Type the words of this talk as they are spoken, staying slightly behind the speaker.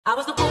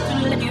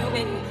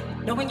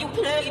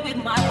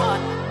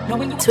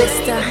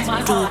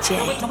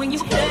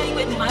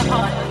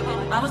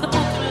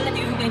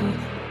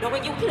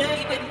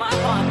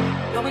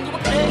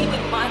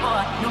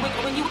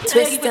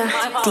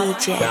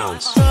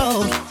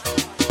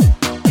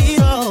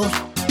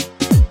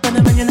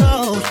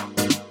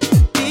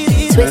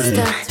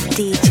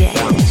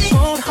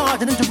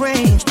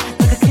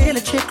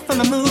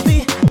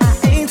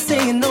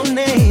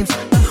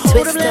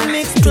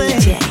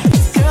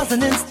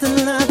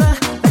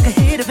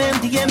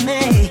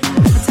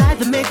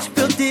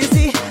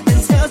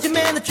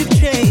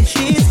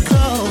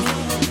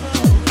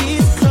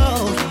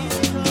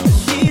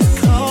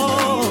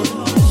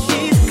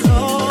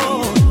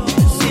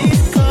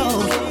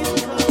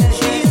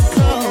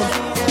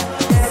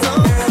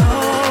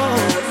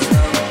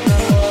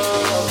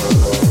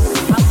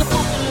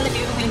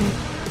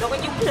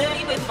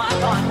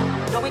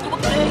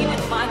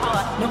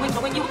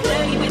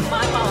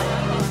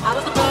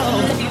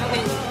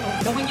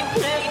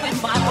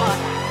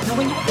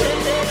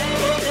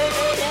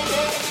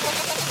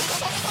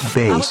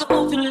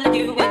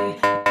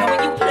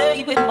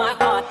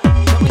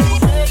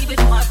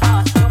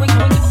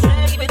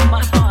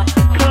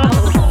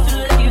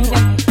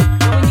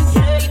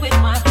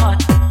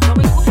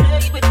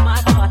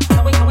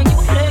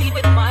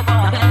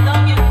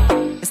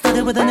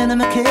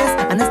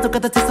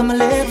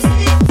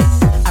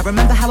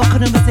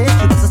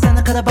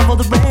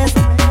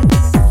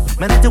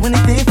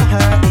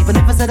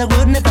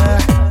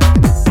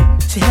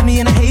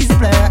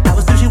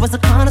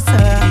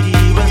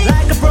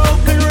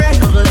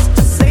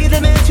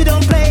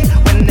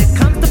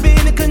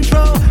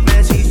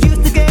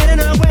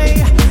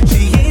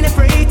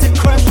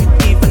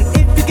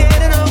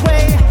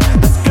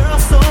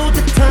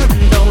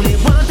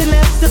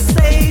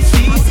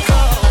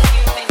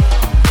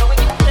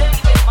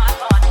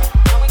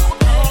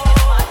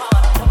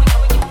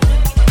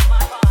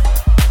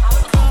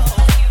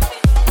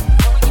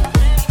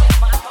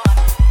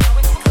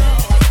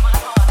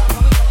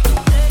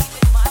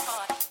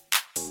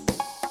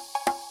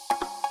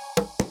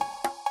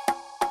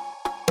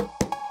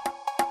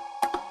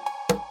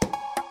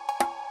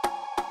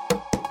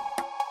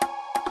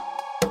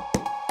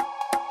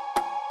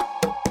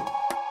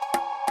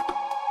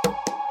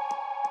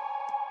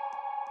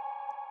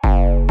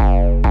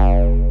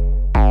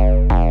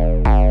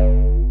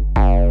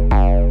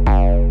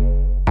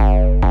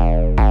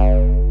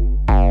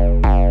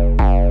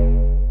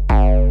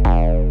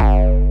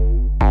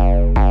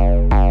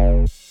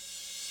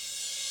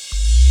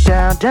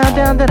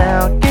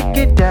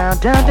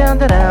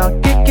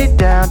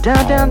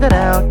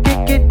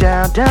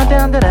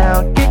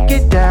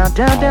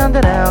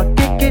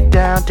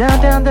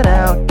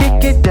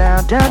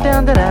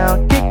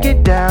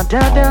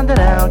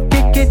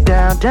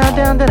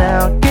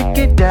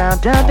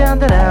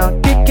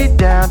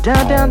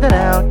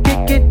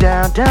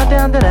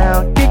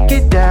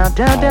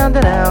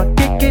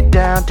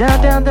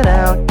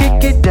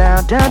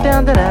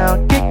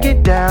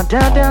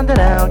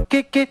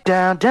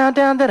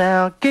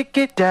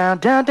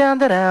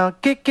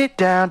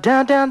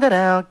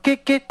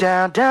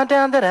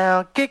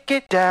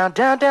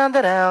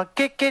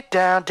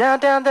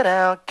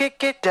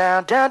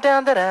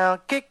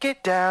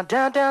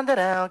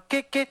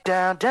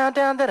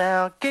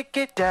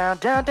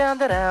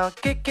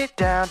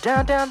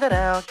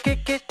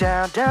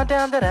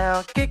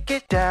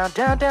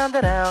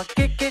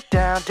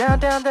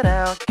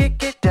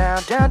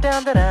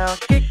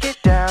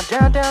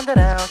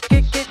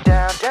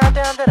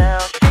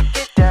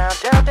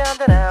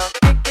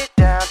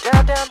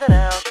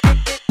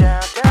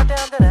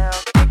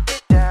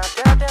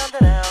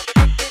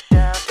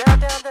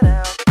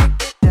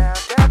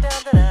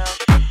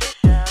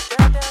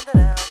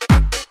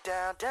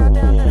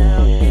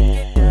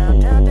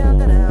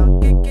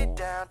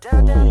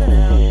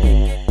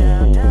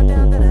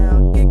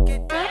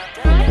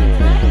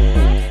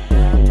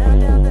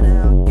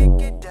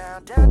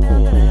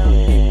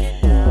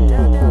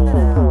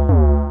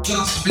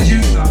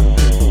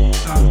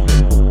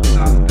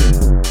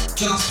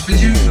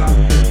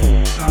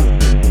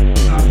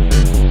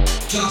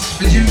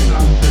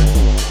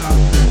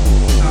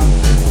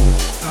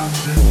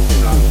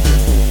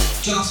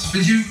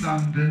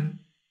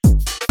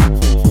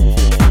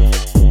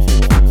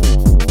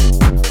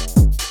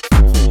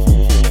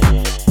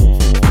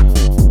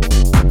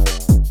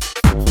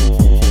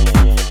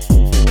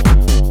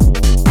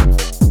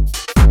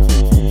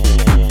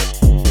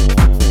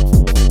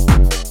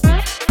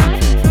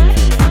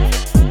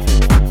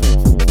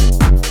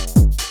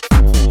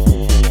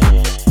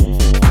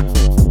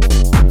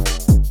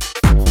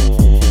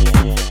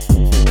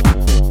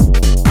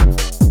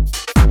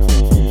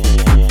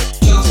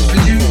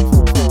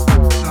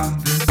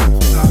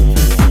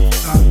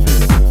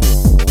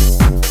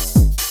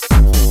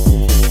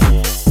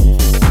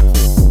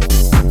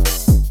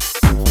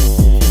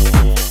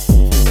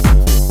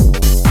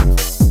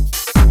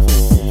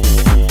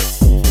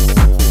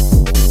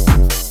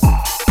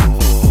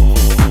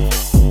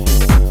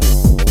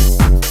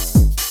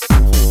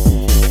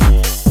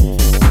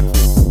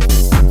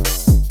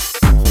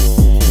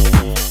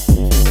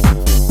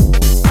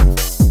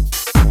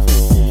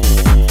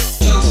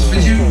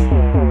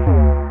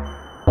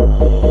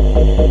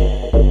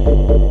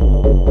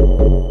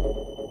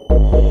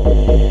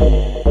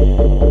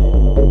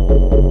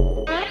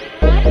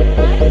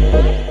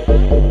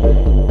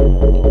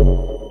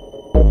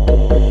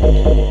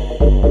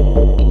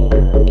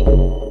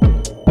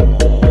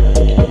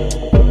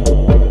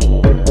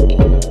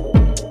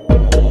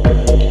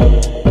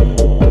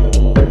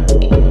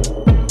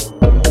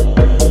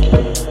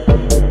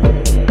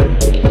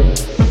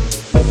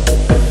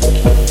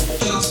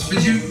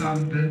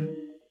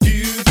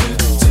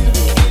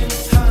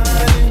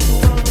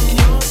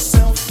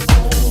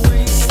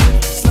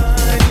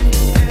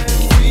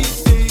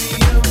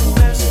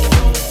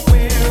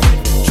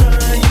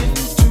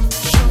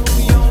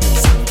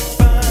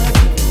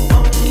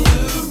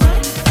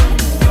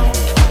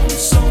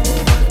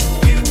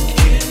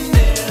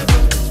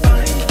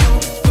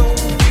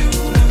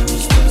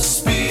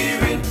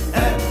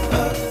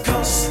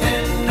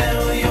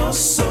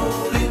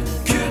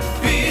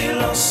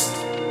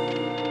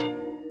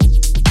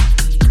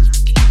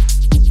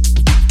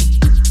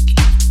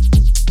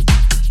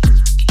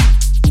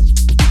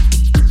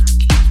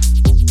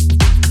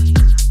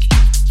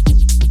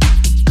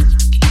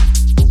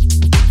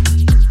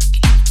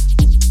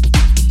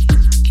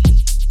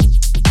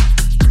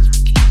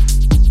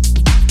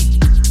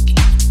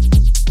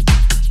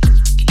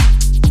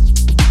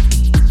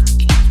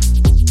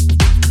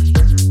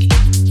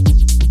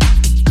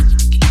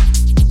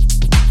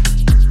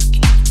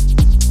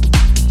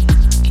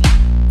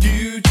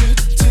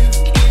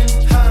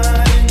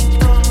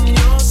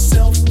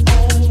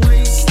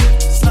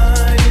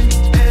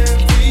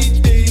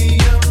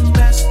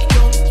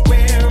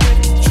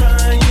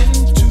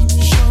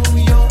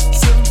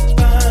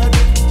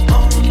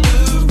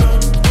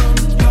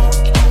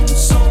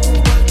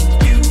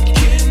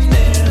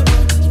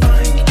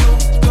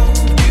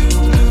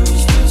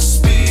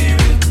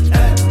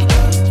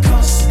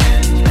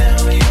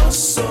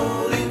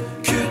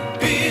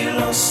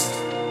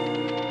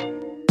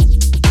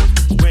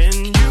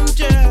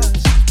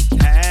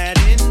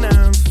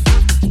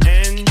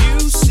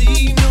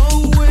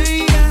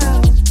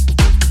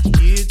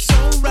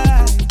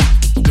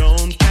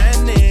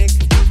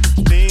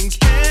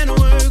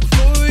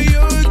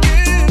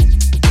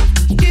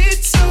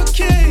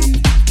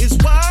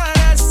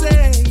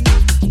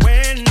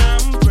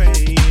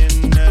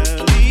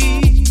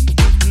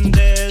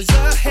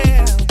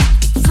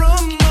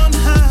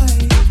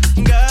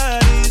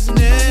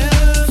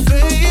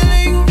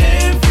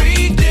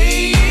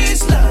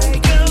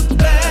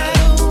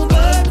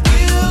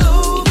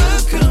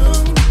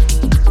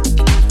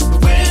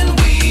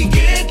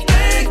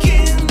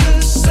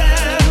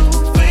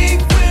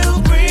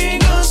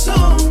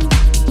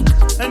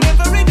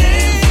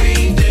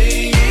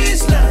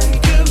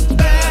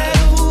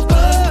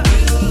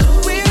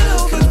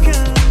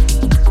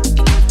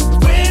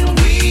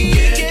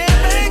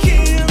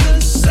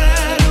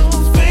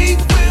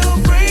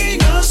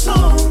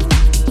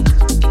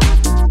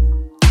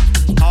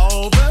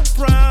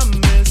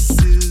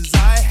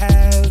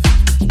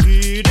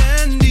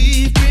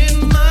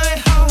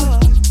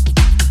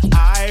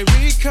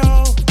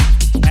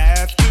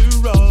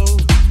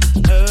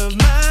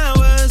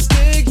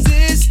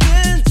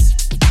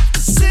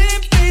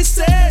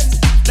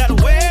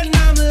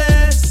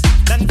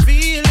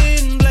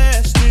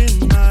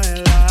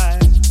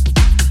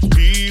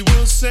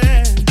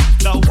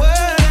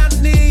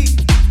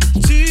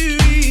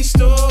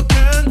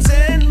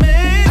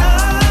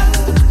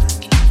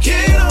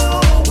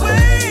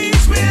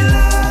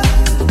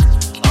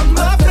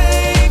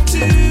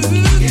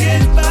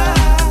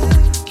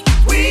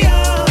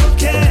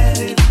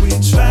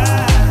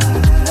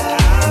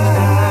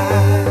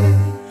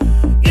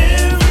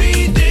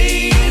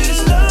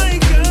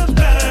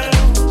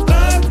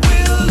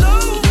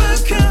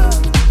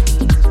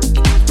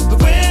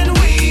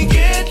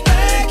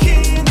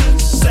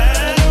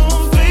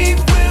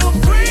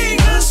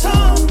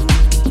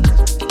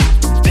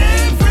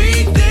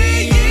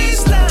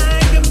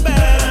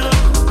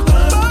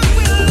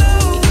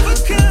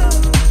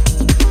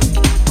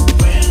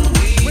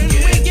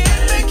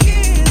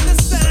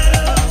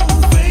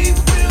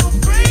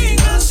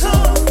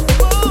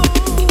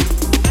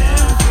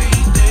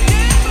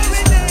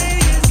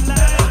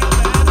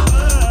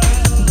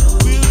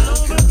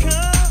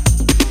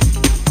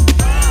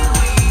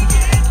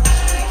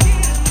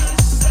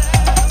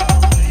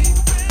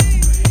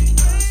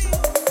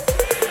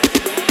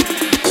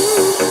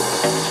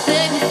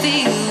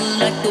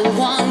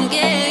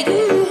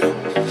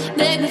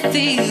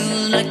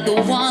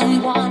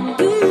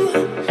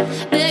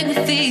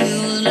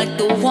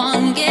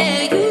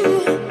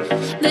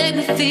Make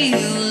me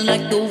feel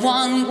like the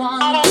one.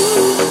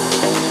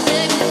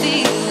 Make me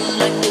feel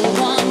like the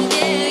one.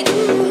 Yeah, you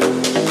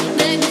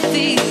make me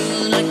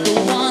feel like the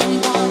one.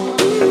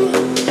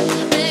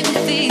 Make me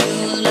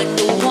feel like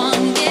the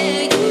one.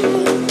 Yeah, you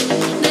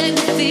make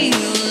me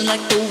feel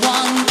like the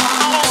one.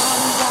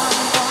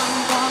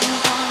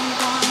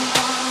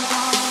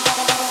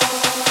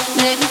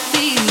 Make me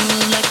feel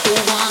like the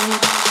one.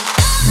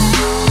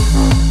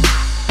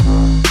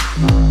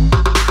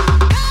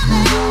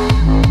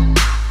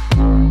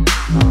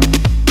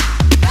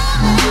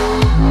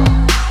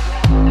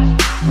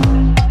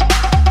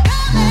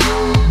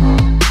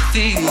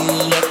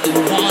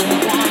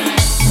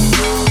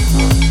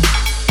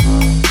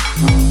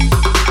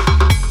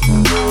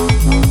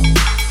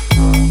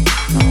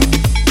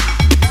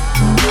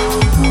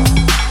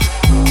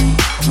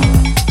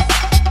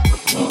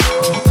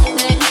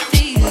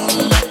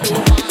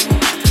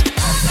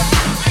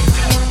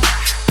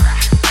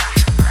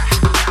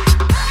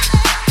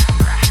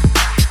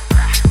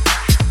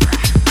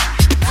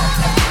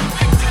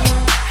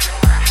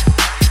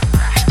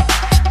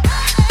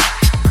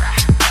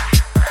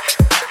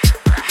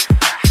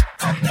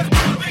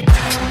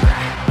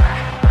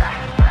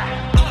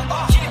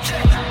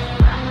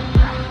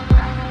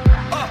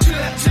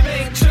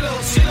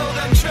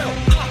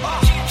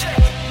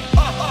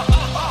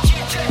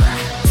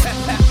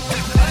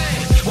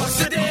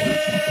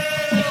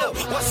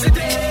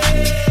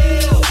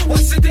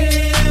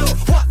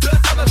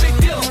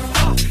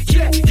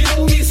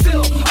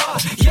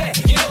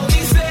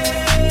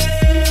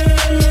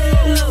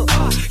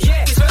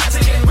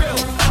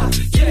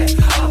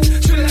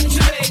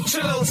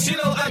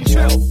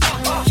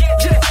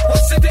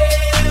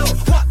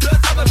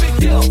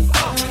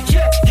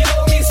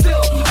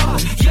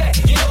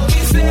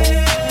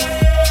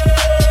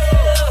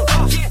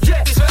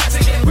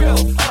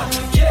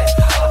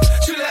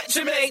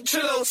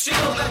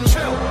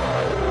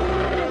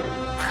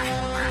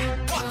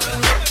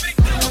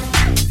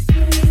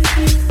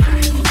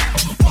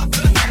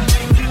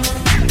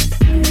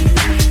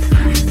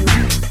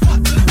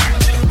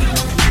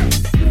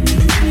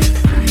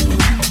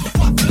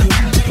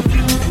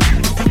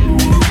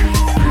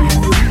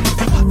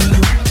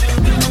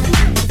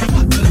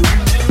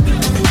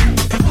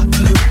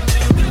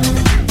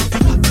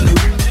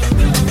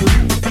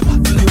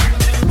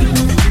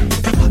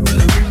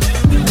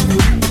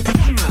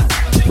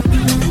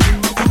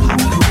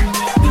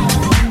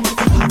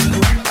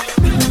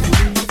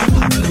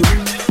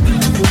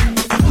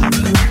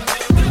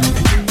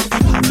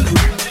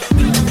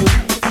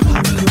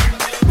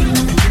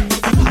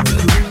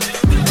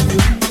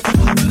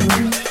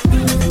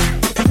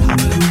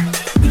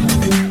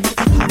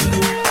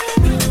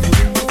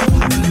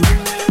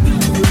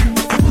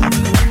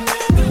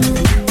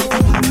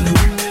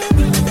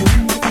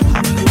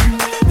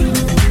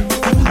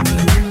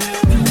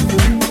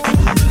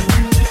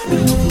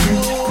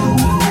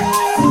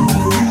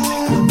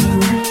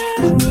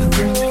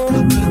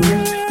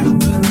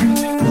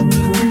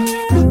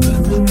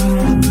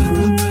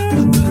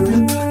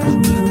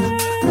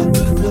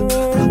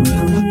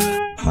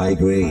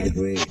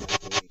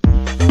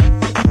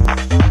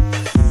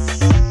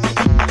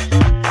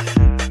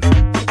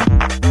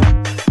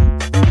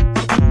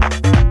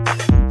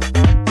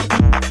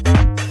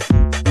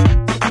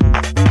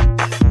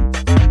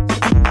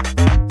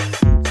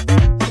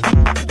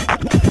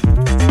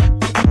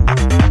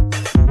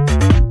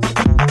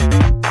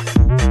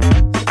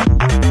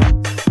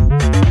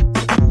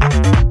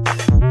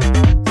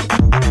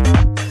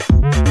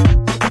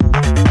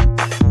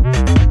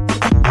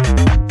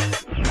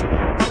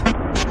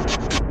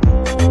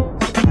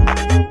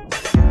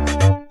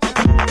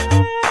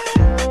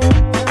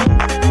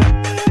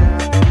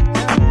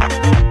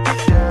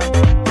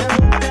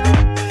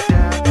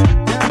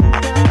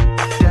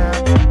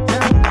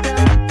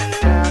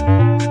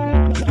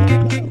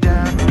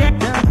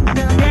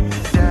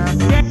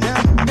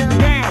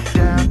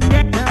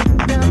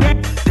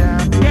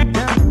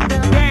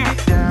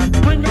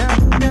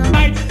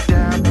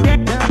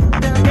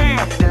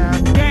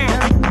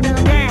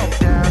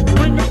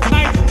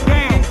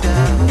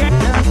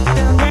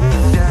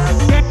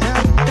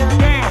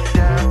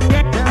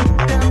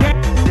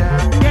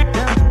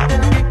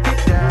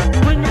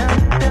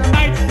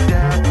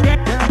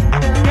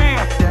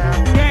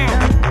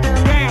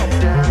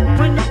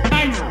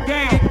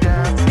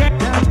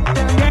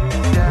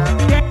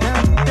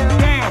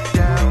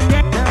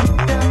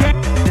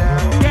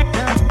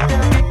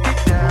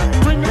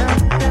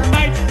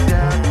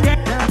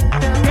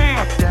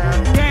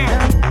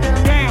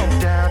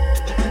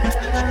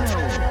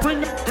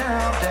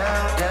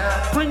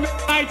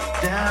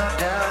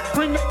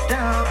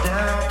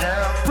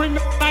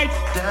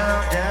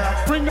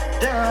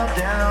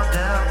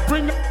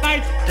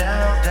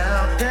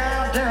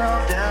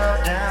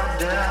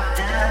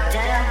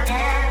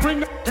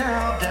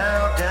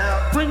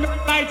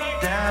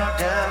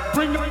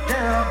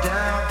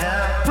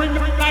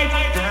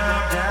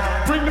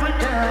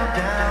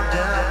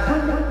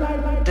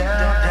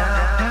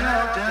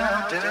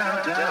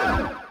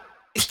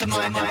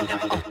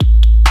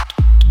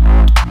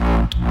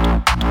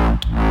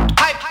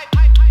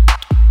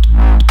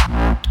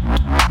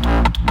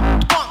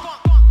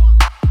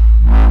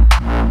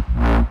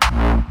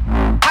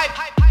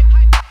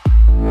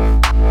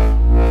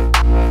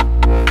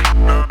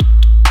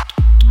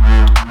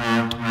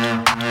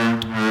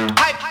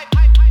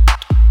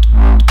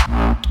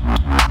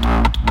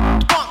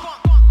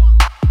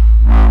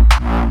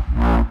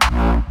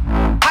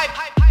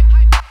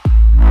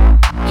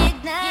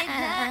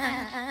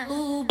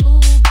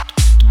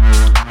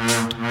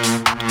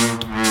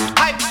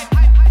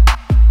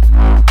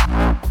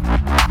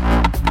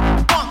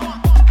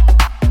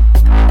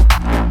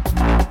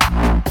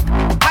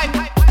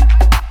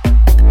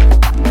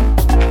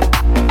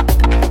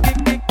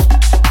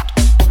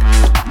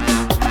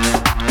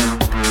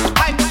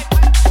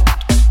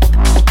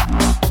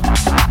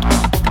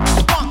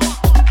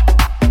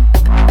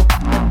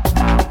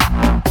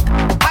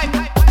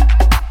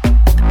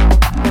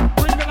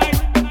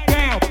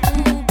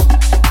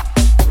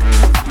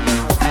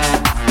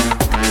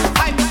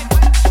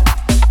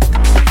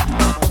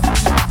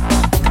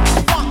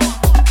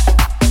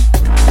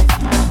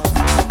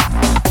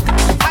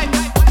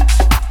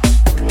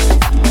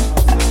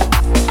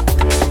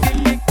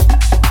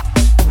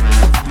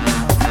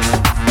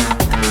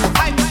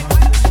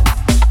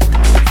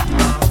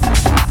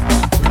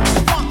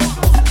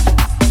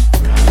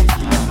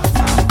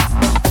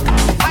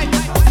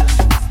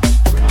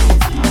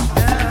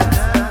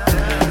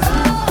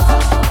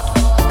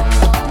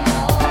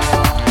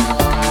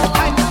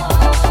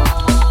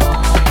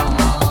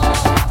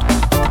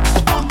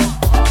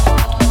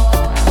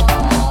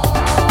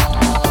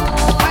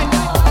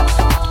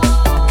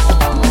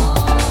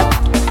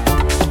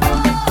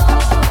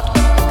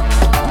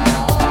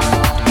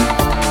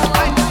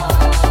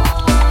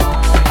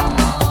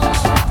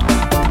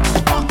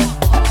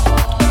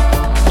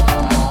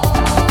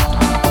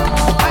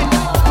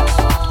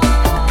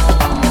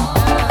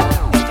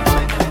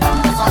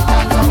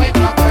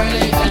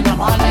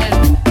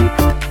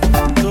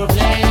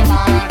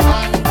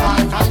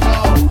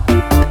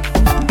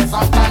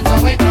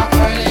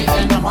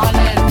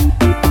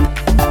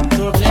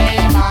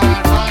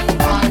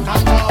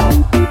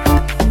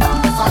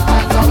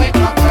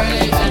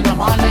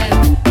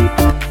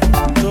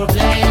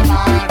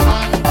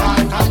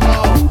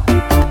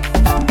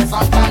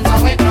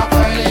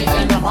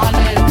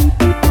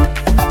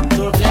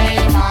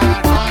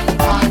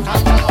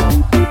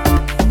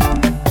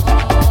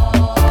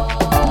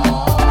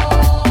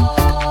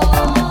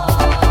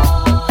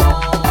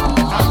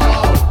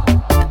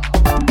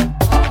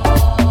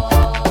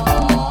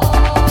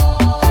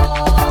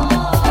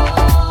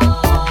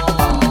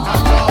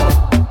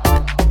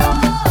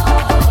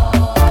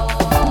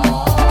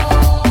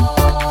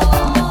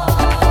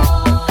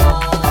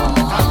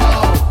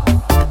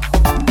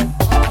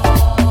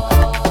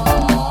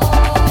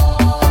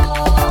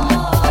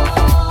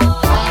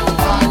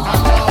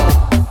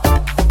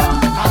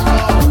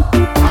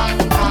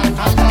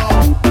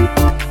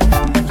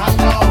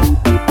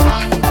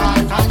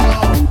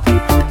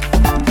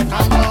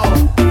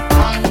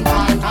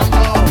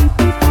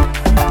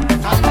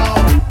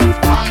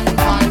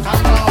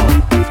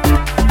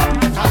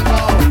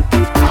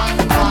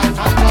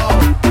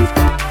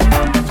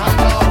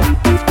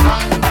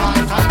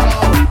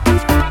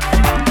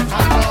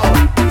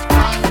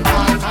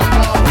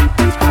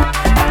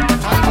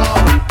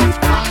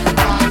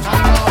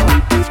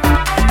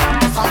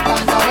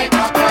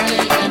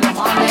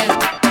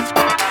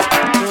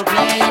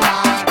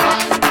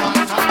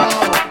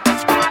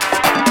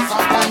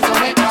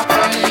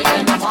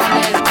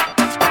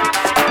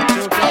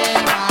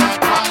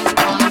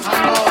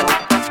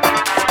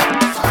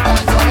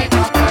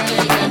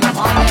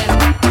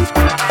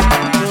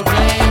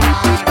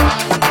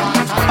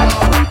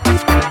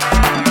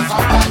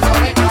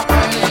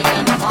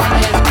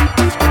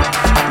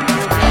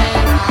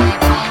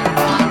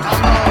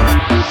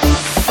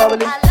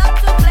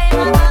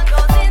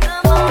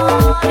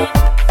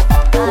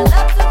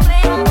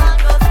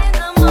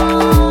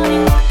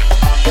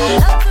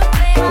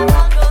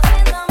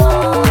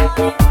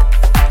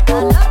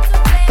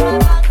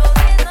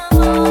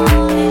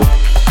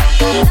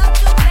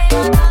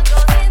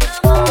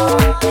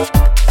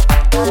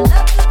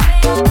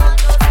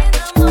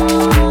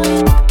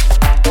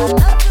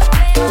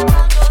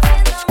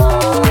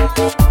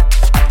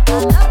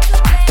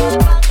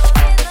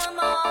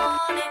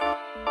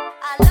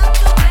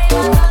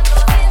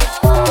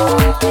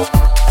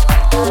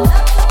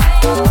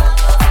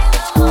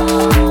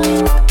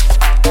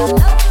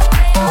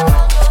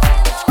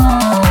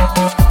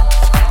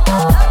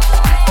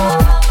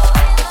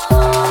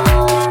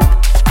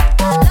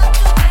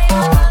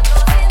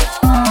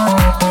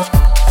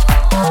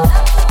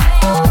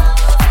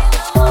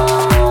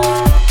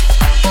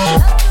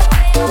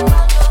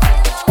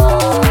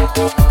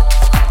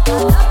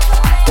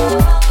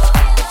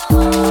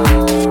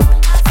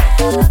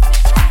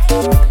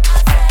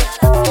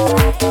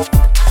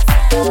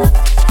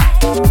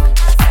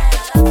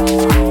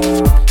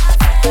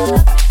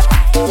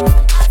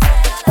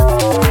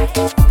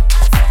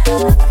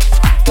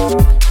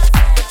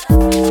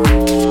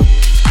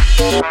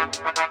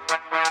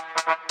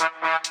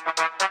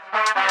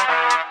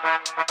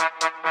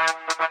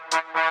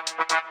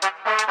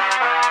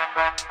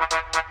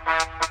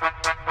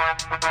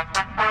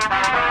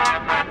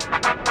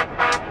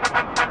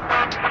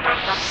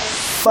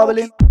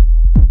 bubbling.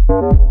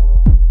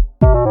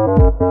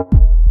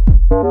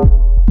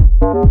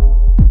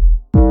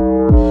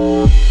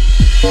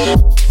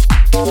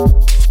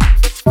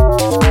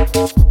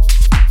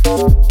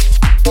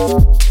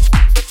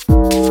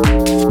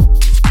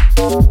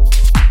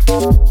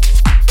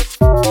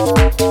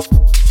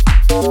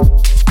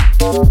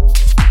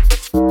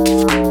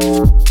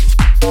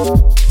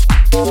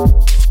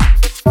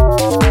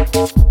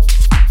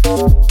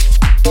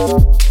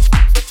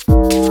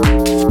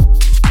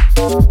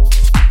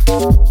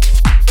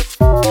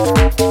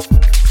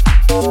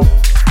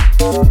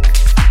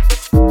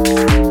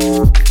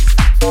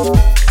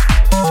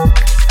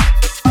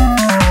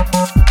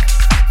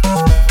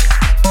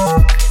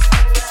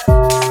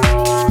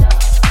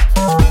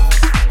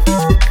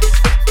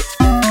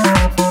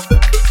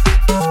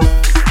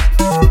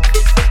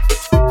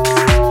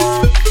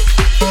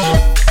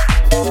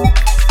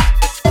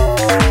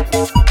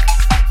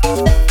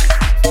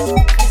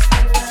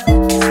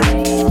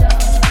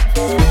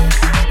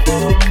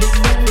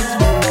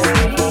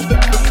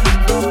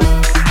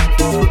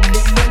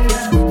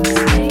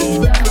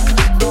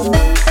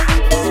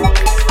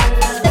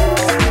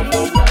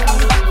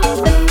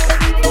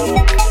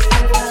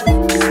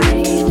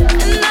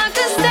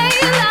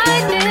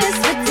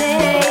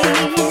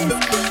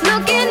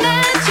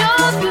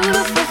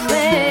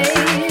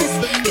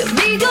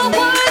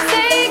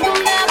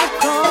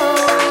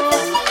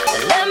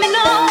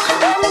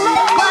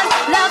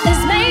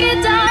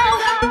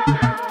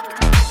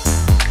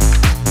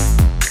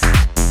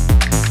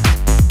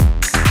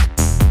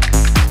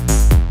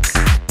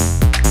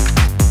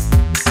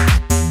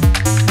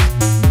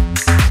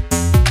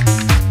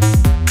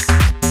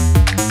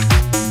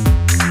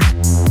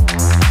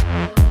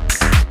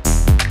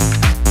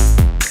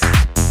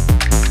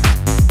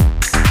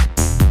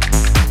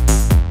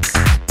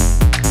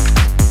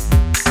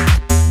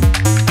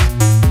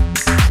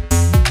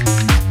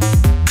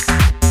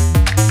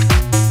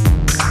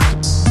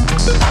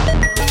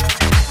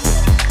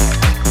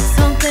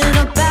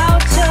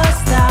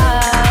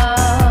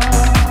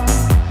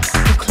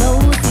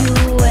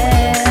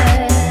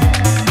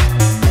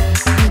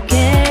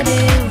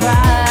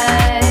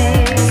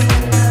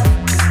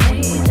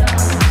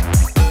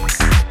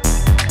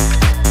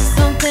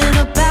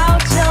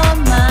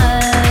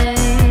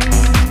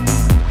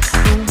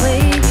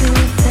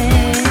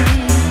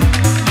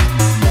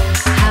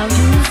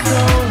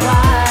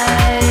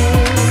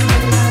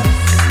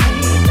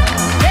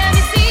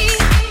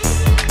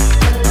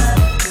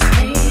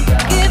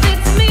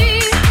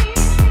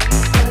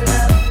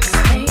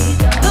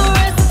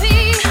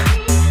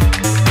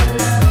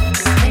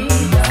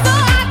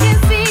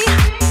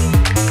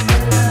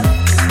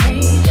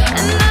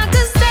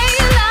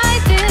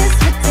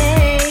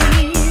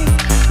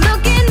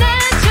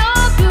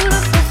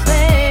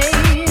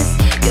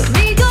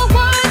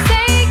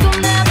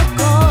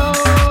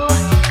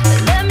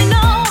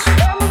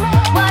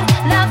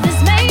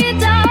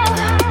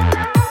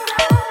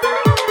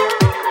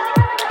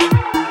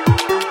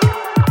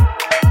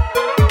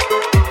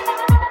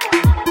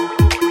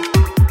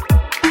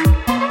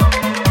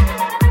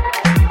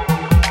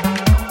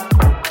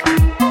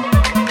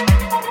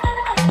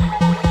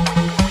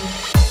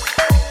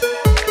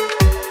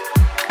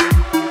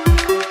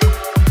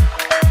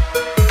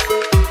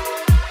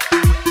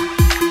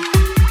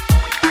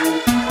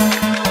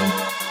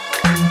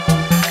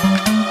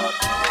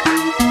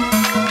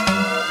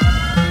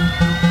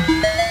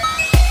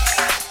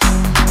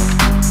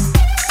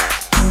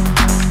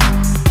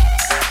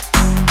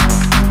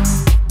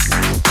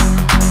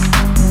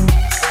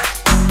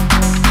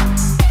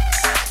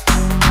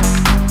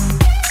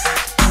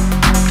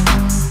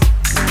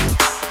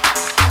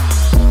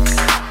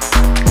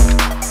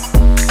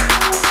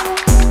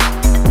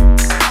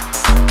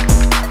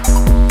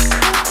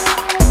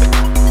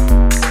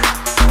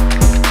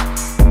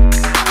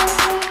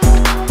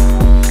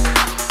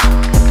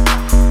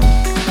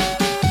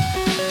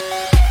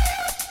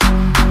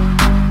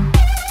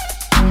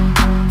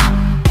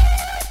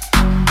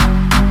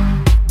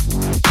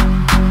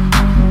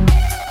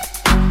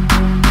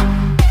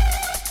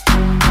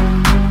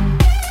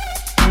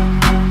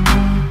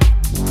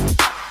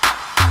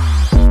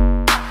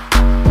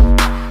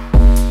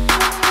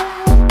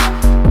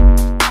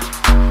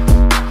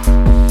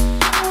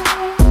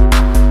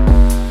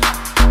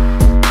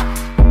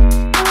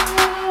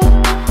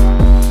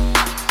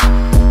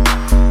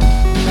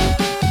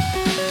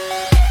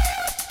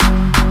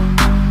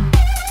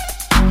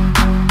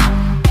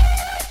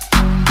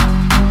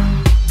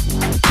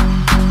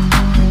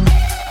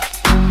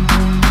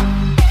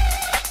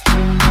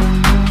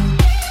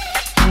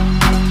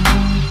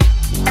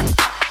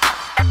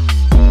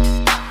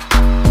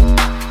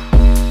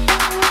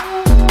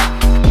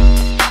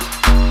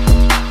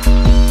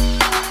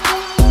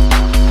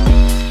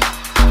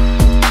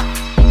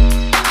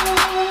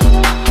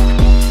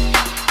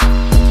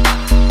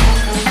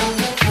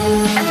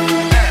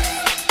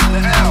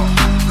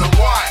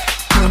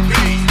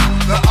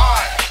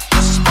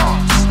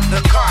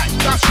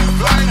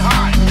 Flying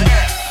high, the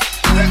F,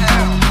 the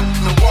L,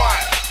 the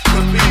Y,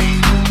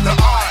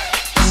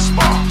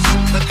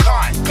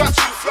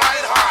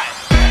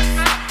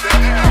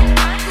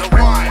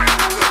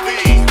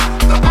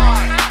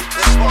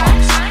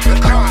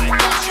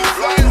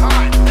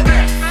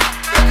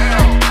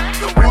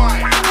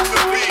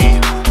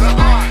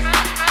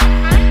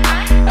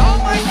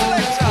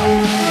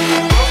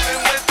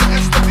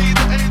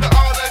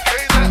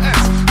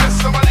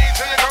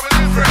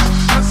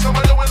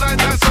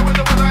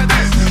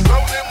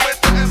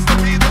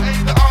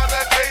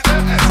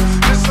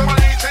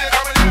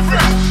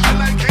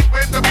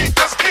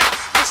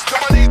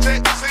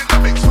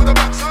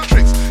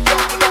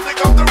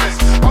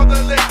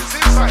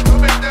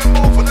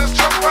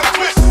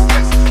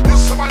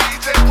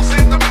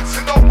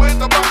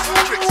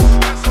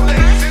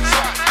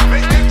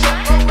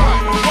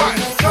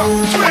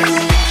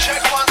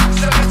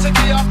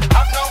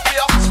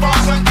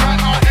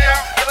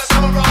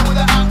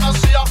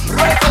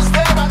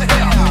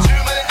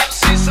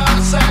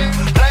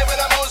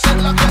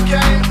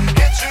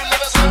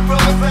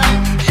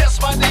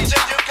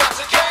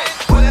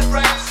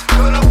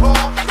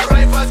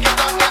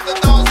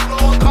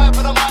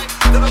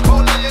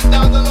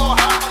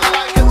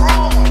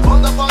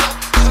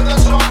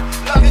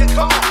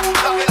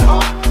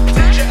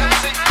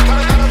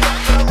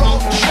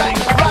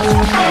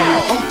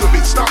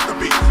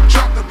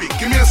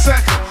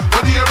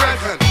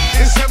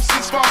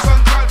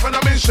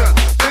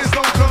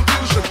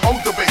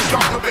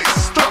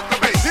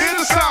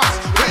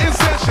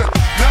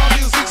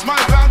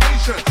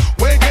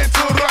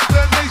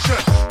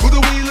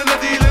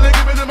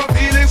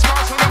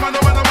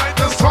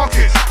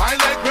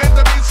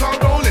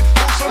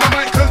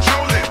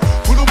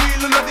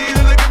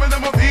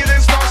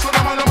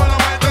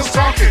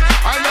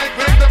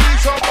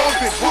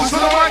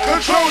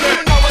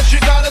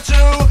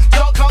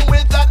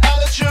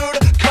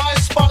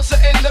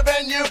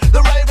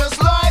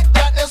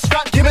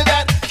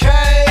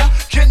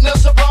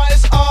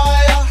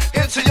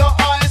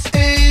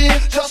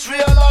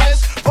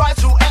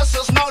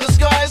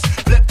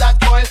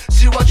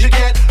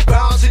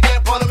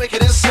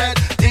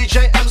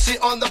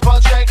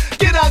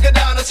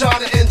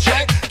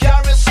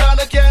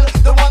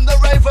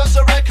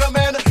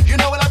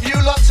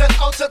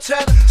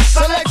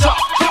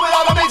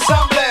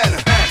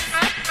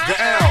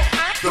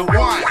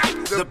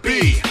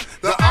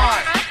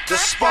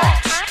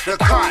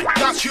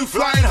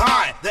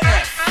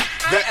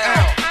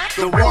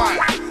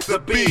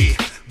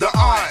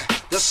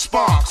 the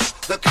sparks,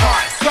 the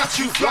kite, got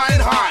you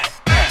flying high.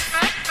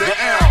 F, the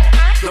L,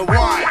 the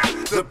Y,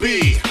 the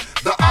B,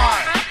 the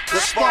I, the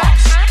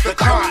sparks, the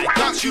kite,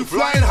 got you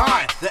flying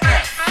high. The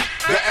F,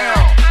 the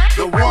L,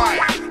 the Y,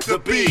 the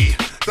B,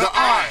 the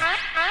I.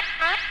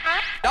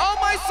 Now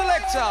my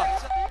selector.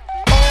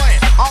 Boy,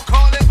 I'll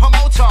call it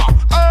promoter.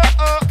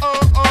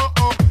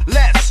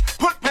 Let's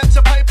put pen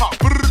to paper.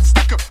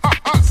 Sticker,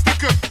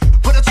 sticker.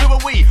 Put it to a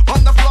we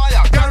on the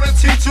flyer.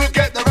 Guaranteed to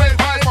get the rave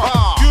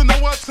hyper. You know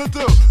what to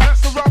do.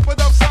 Let's wrap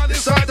it up, sound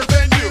inside the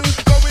venue.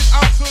 Going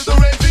out to the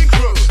raving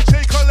crew.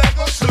 Shake a leg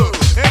or two.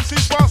 MC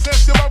Sparks,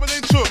 that's your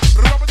bubbling true.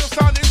 Rub it up,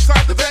 sound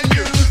inside the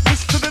venue.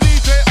 Listen to the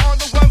DJ on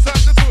the ones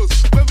and the twos.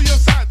 Whether you're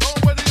sad or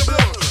whether you're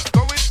blue.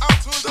 Going out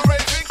to the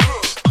raving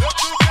crew. Don't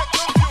you get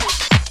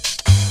confused.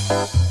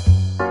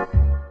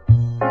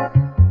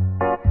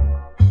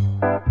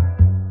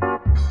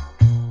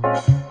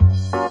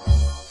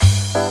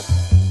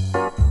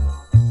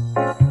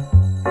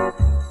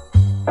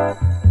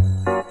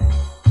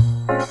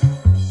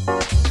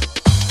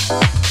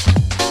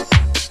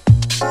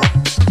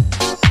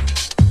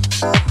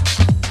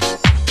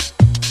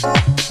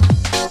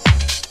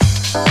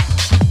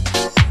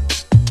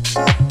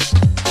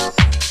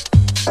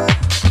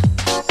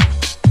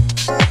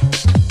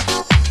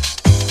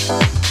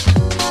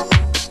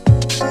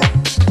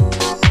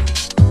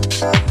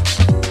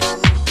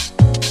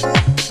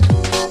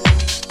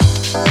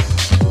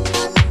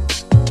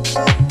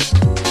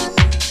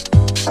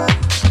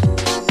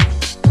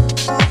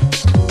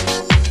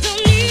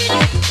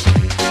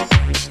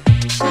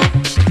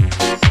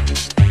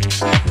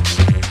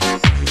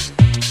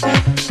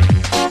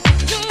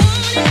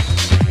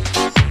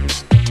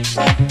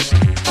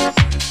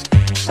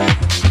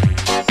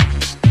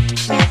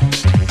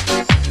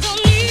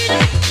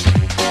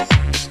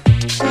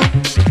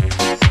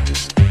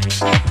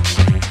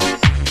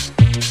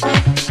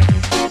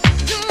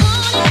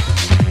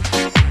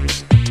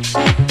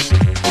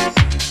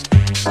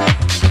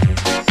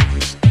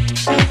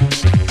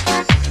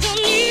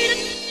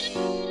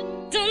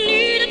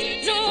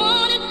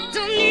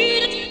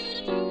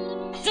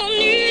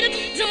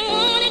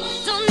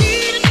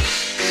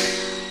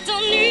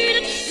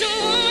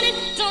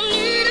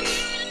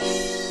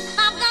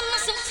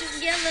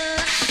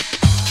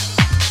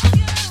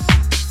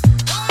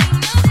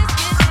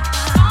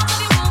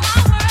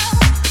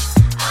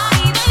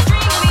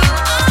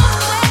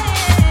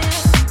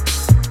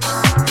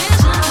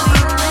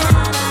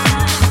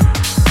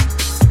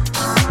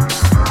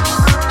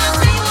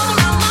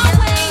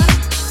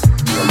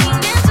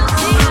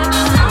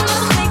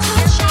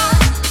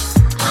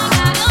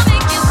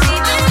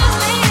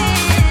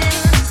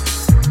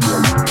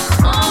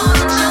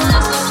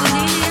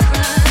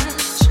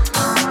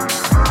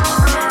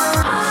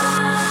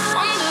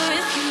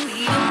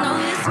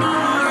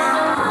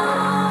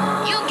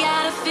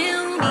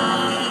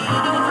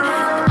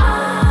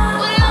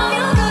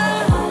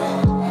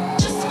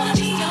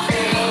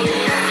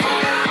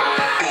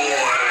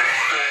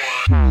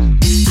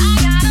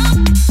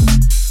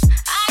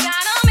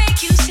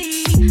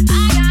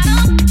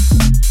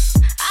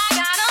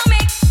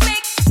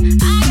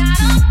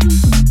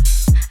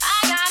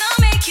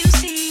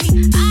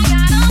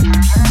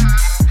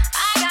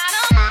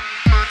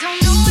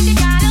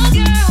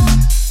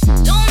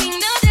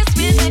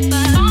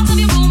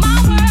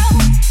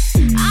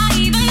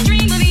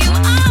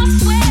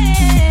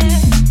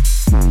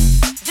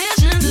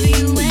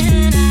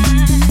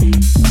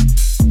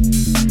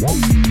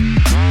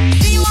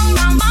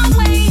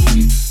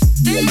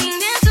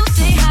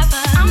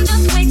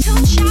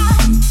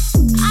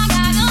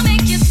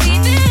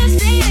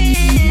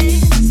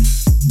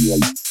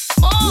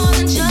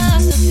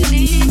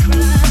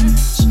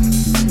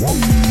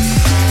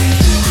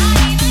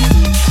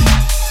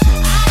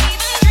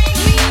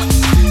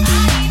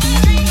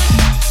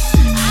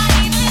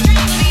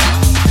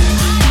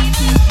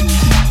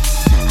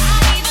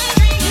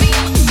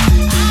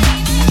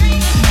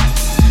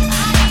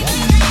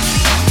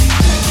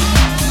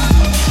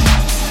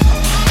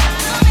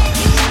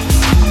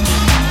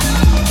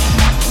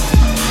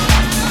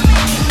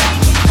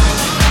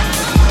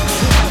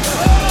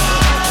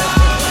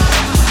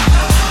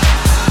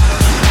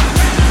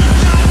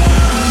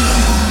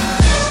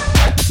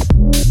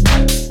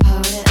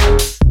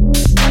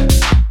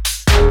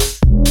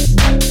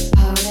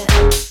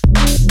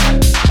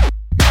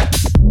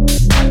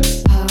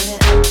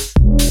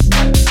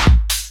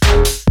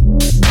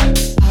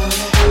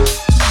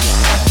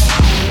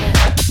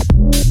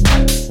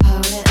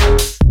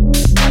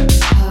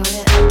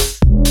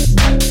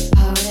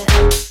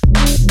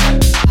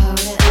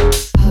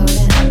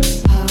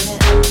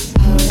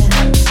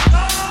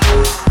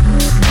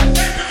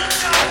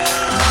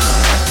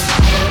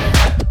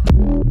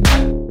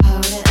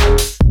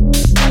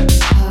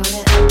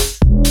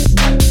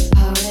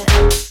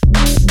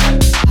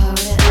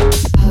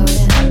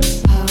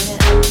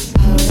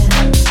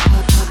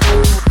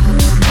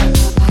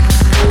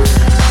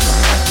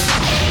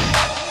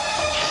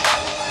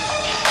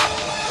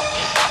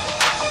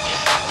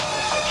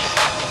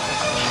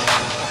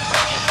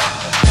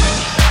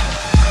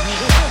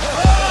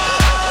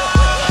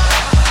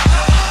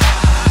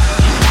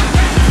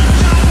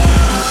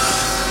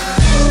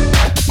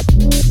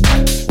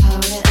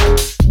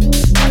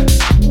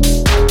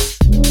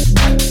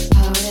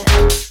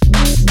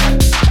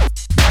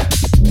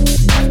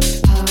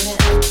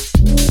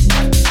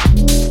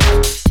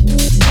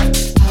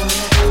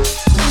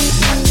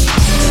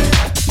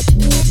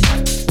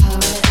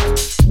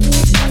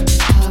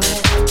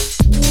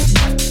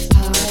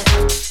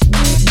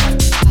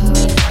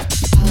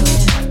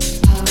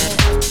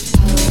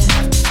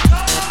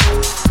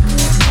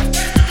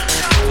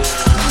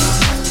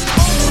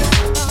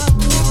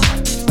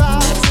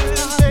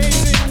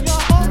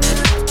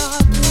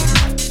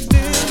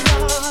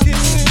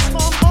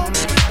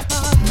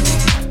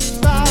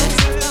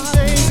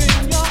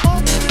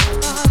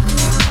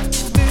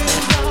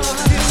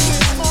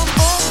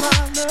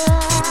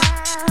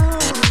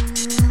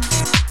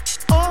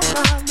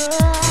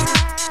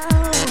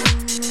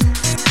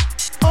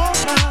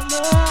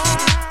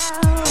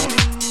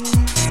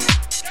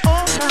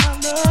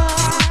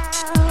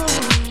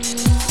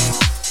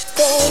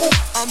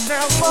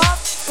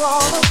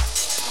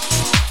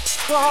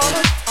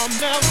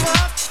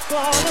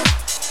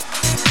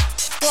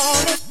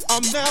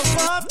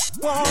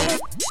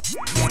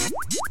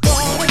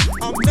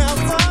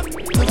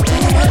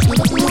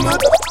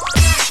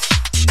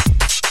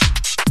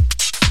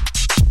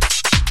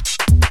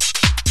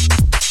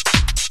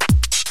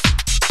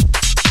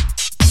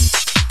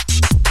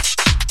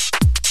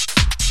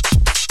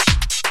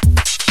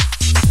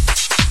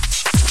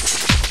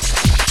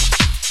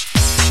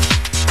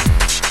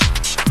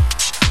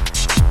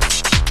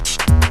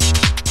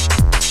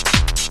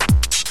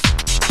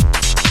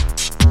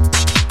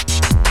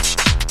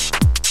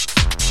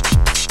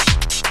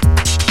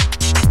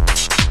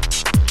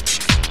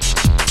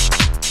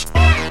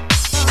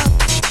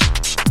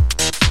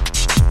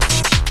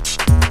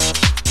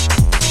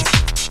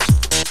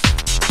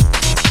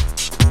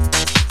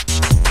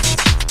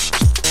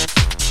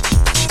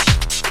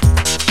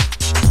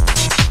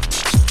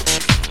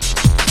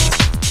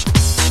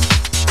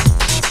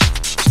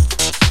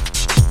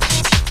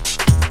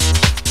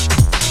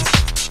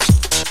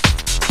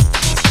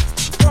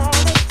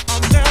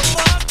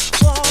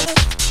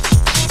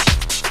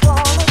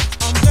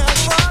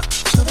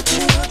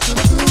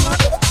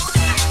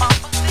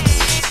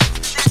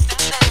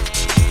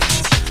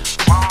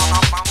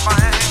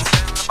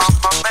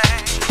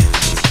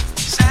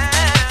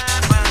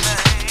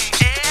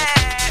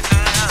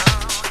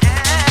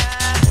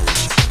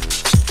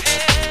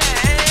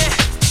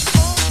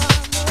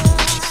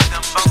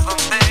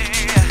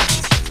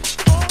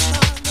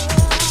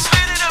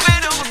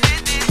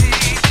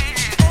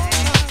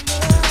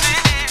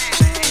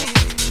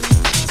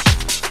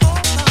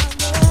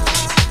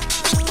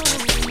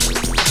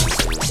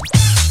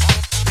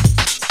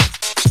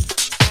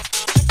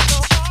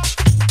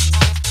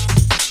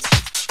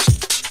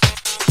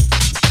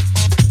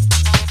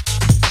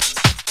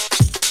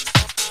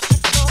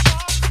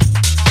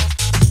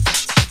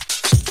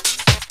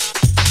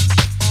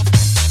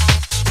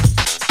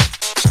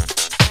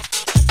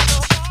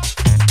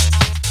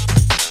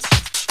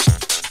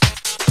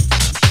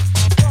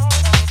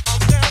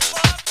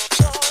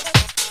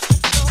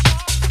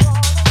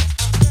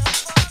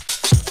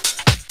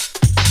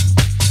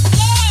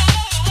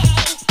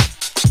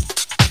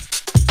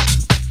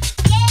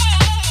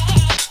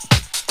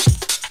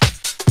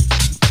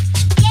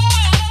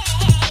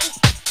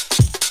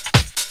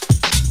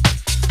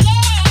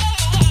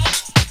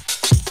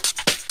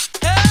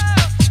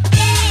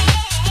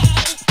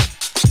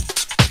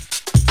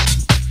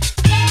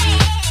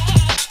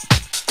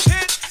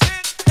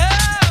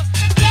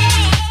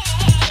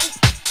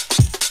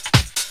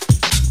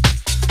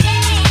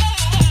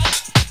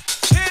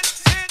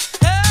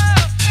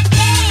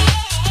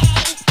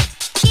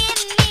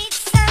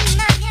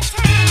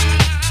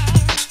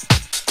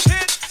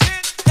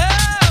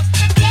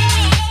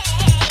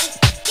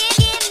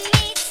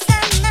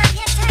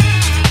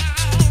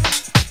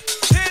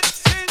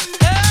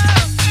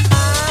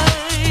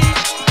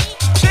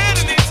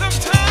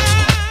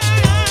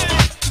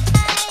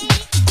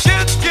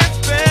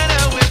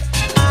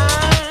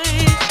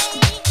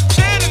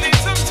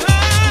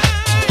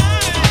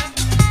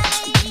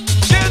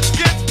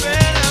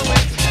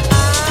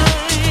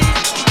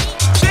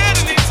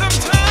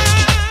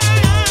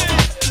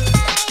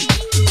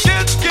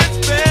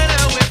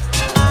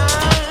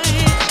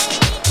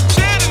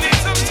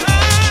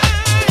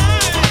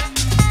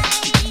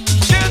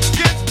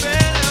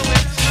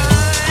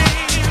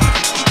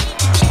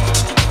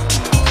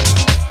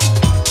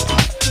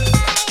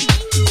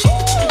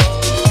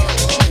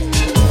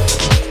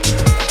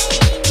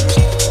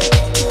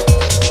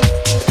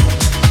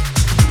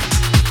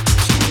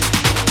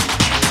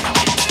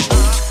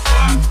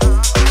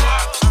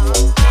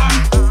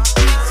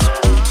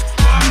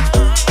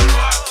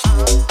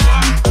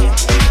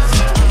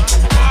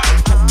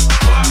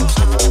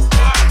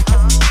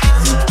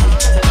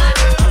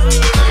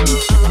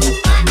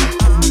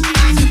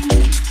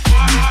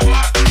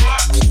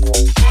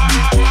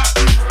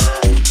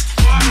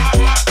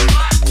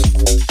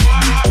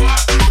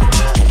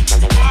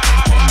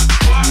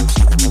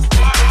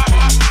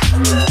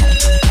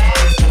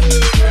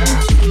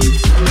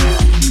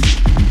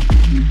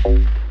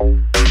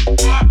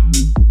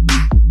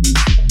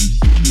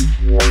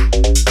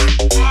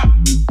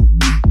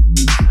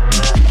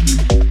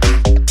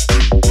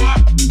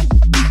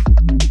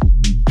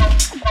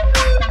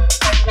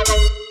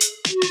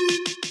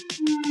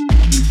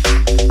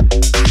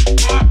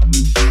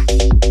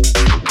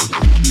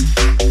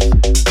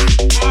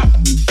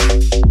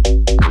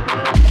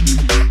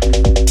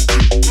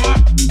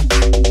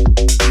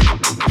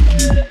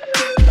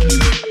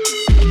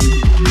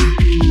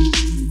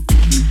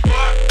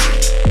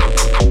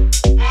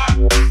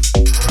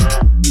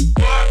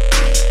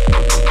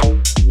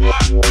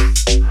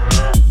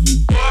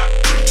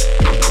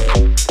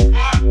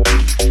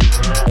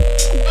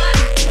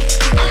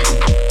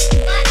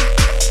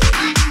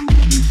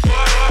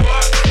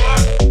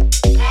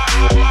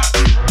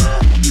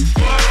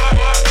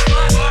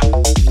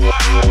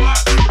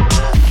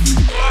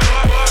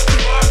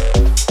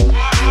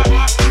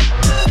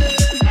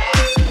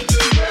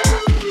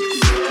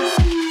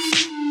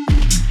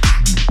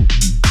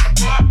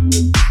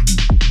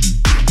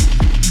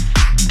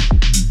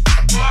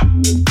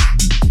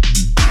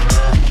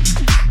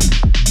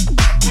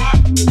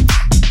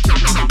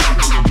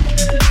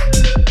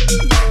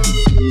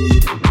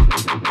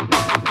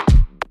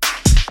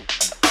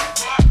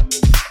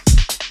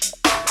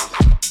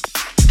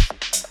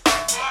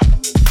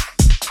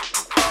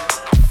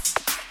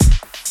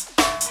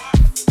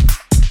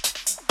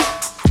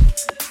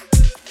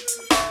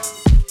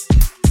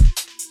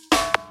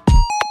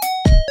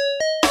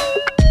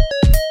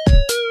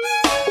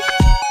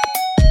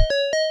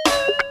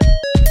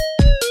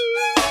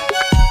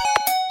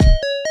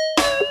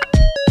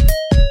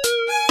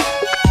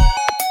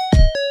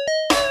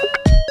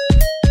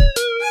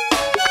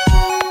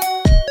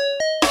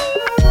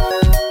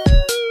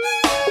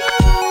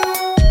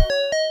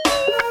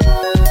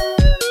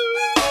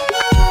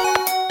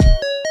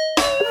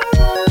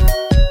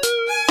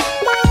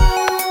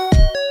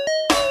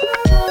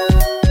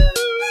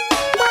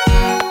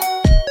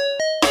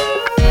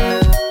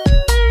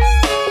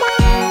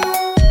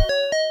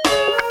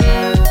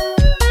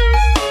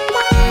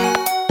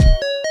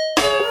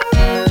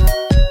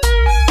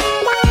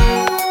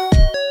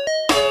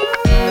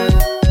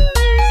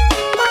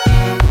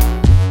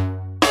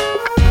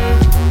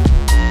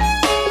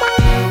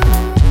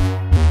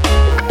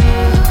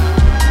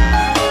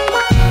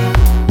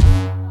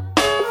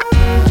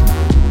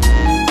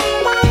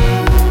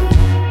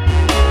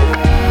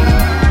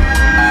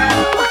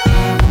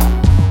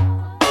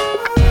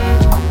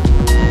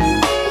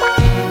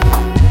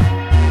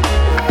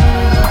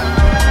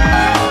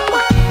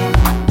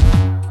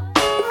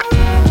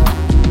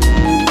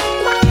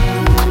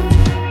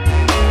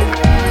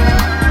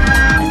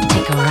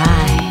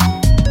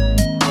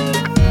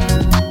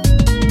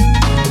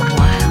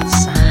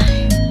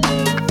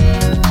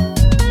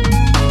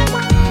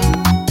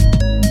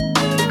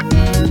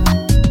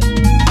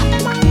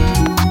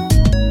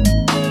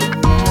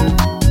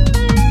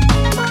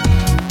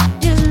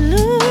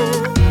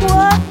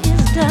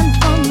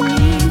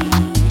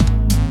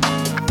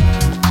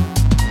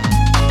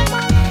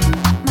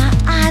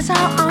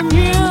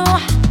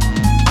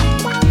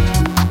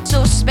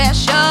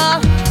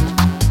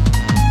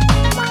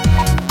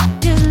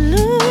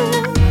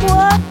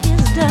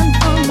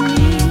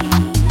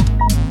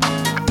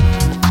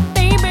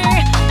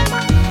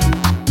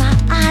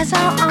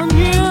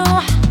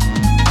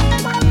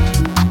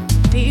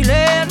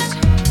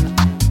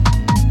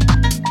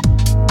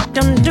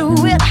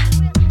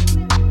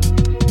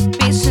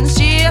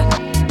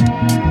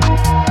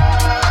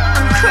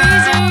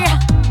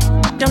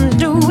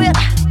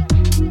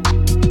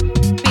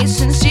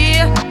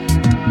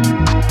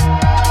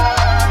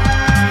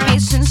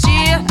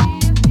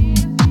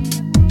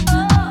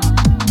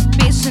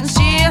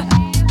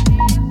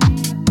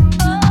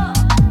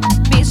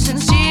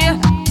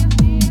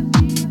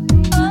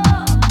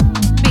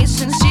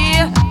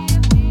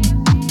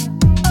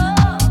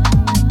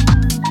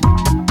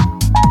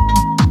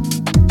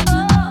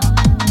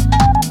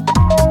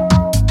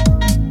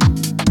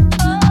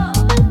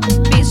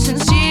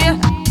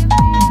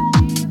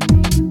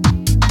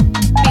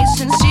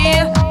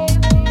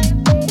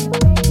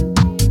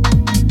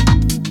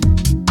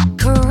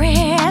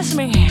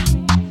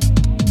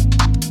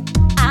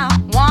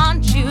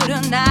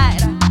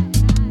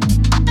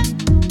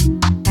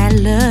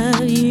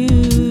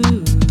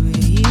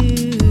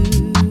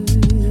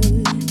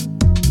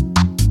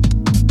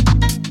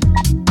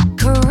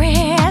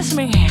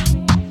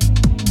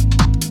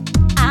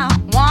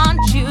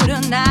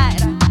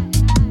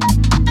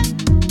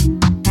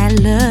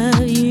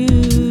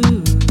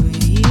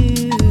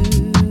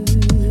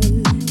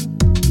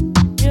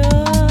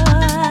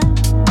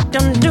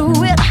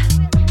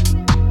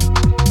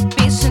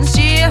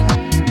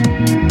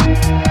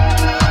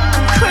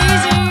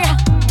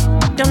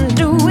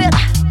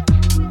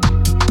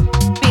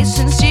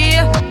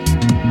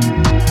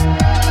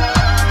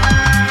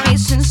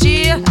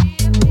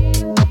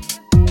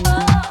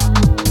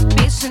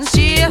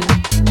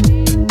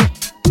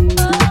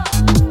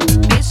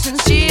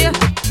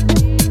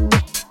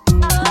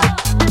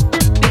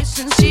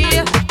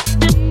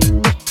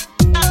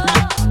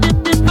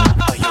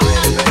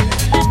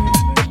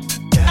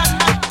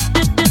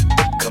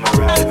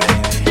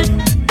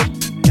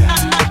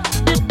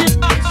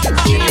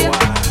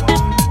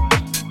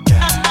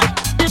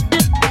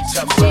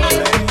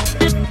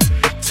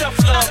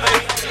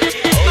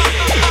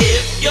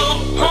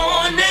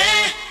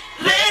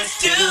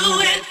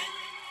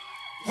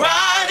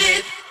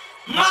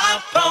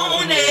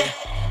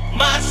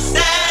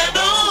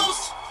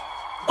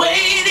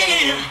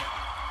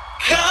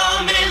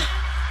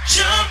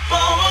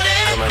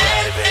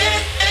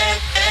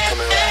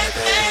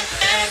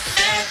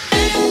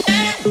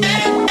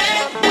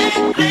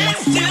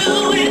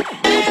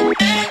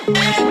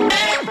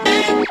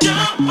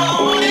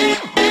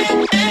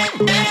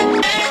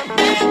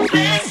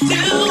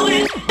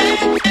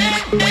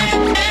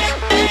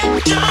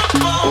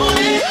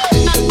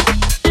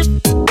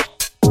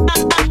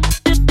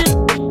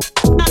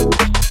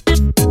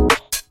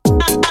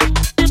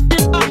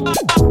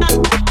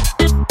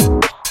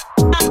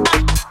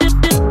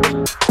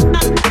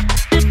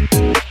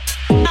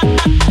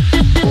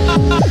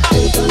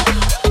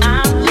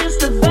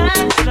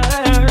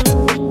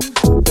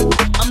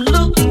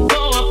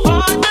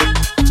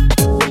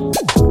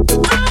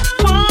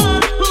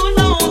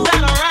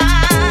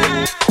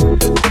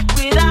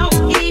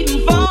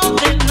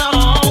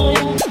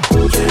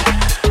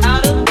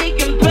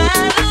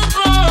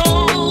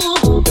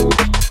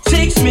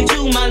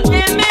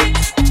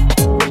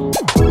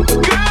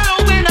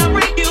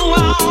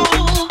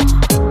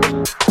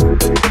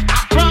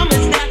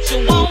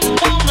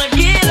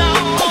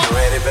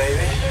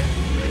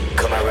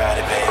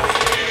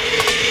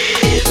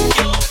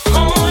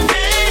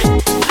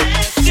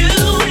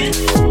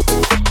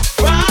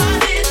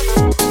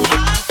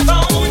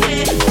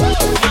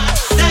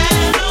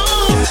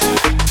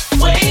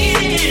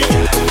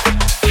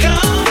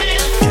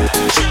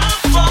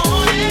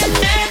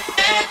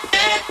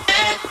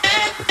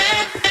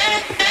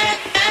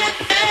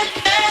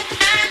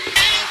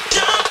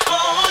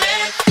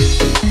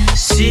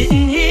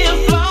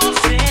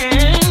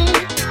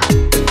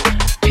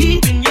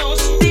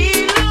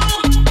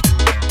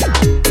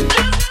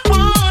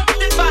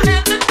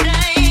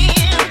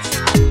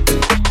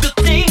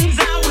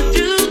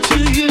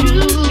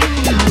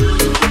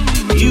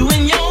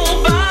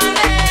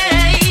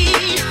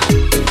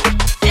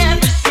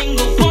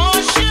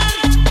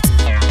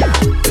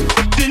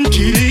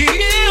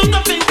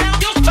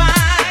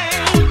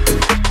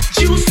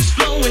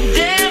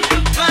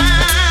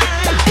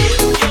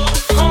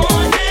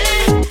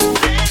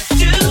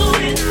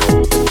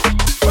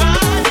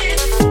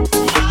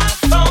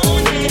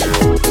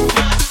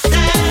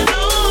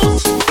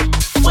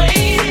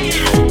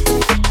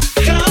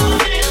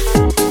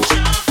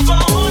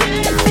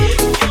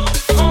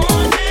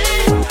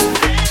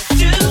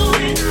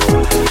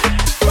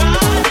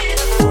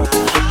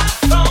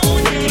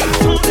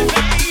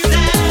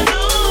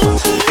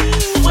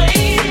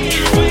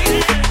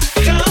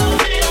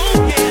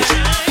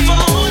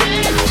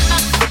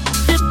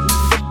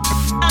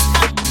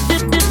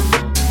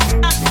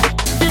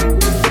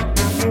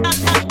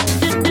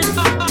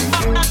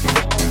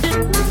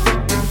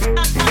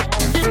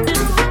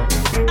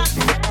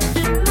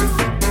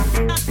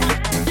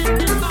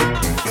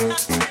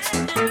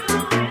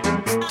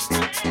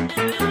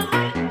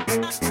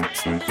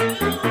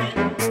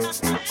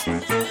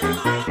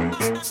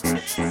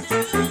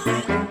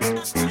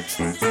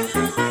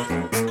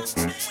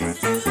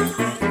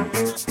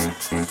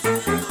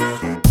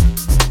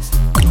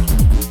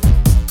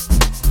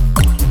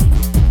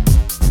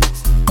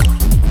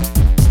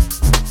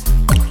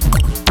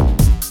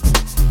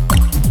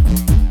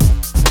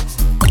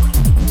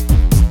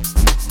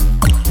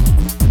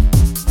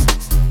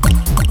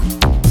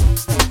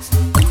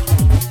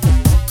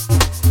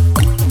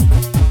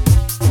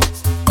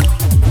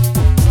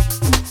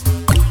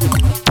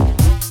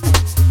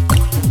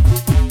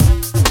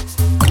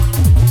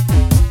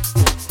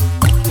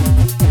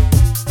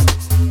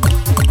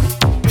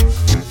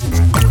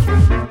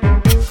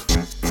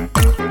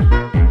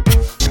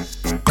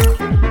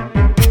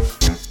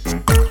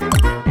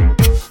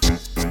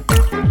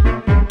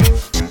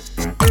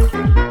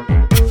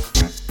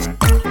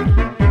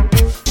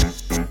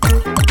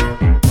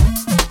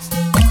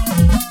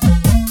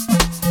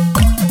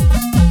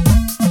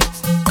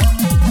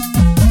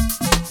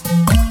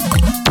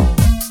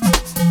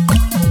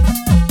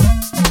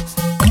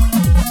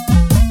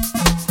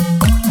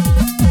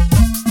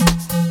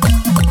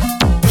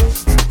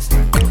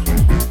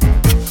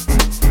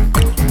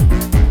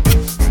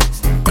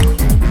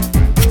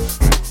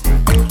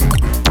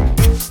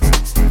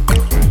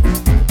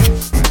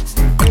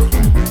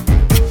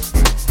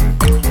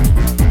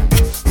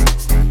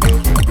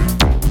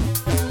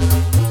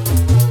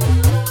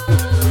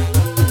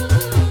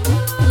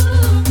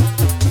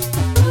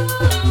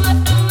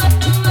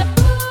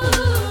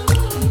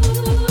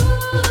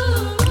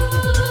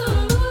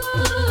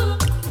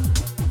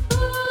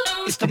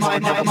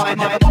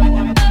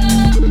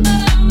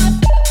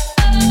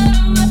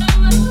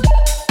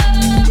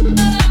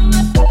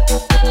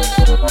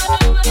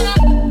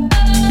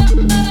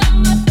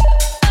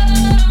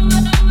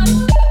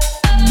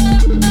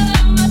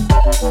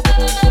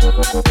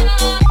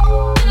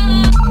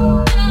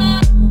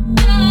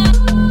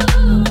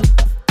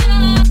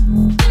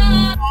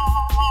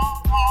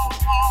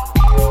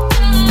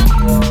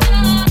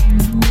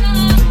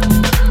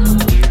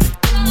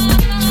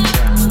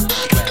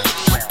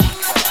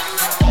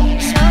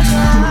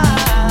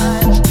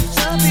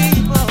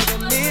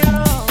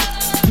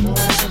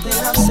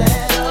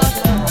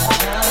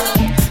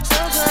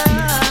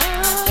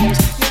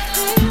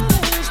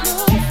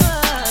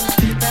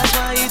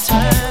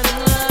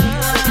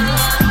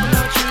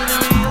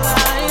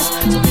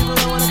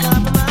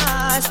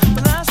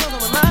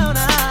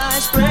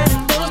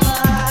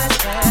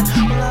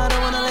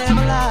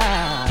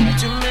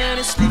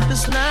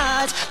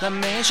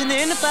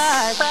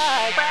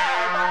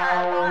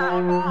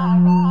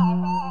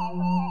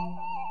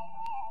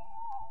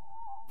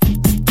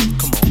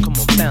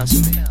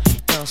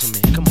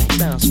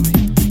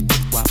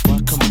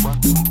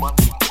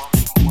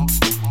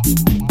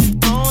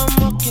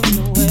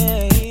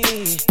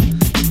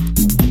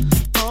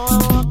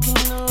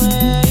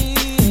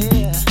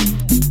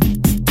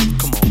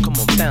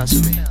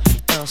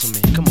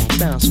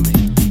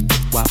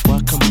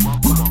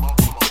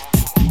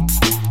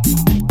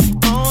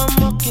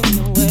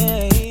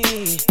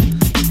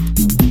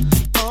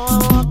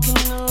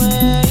 walking away.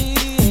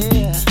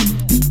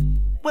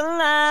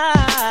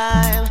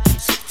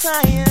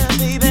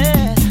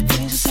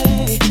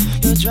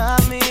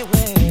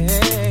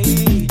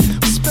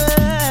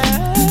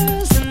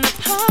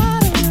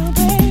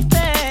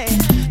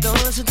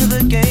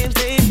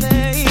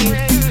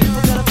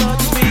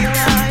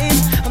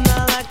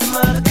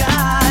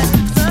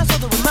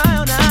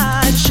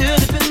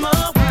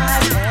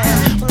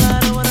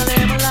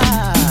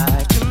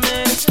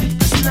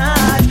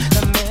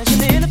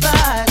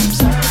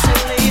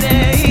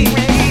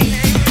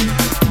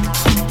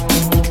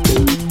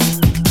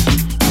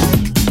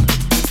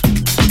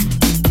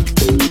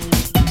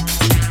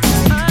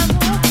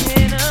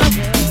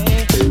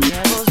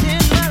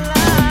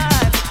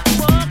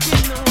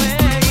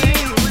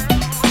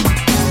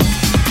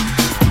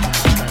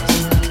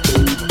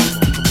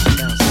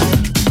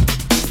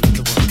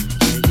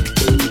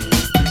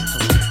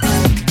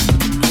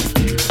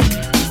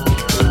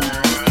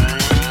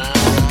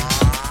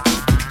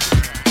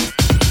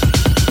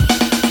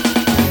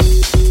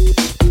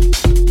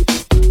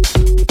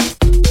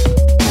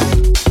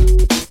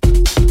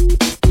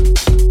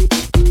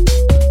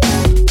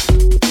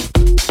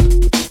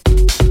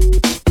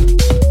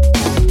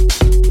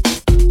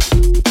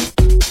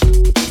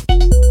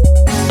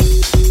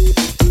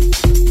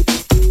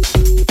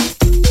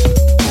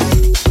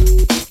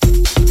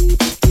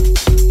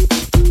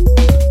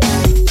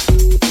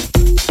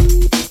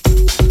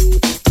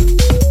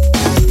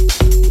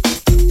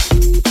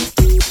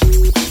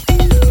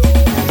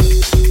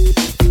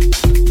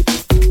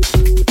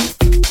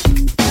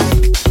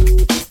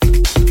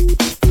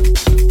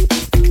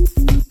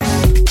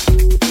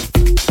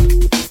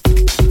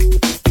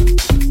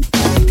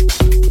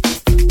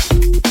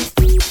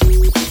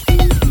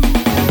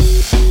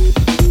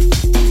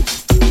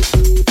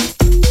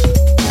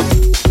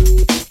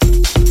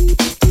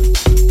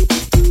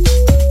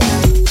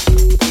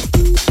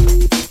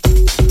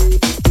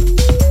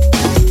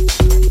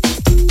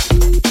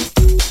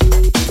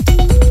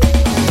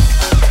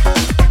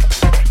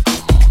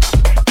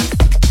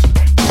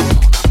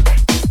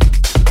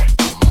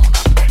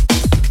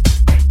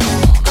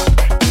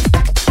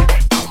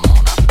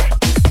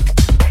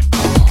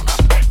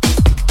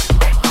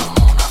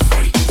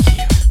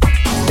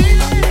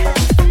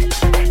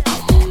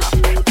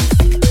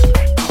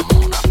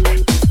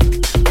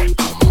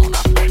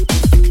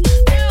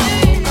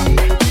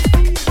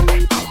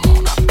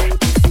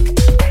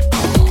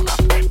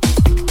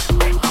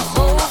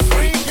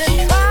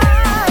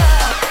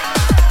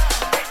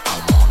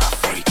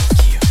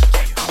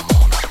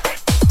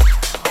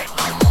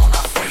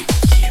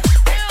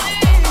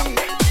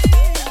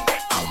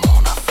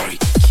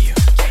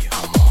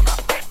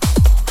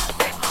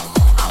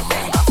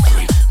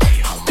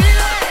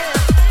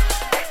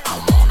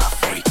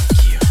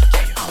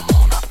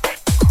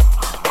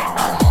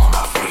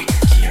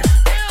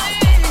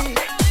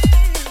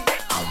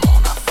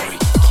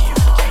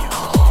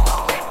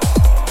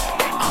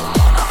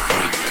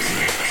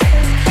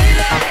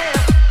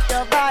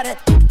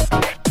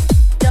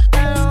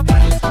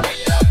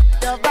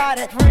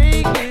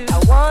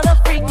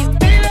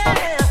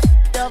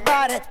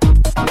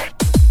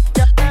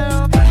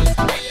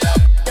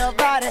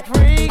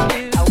 freak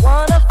you. I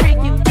wanna freak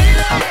you.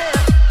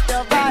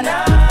 Your body.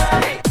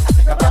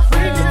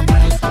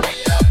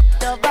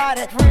 Your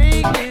body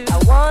freak you. I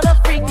wanna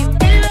freak you.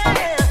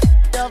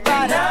 Your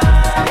body.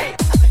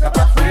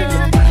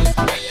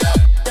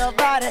 Your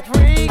body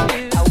freak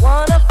you. I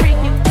wanna freak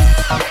you.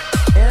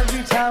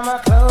 Every time I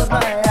close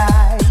my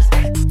eyes,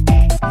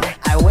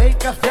 I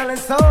wake up feeling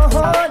so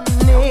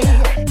horny.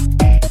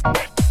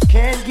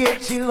 Can't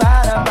get you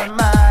out of my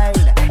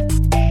mind.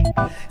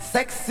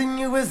 Sexing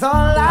you is all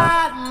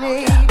I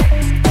need.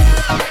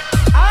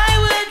 I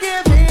would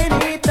give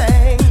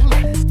anything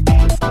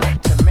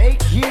to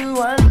make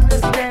you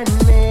understand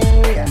me.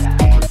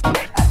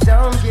 I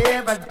don't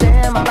give a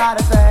damn about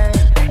a thing.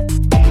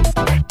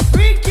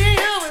 Freaking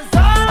you is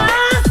all I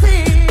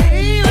see.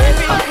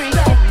 Every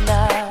freaking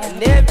night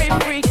and every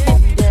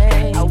freaking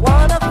day, I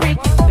wanna freak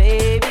you,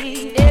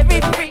 baby. Every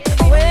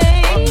freaking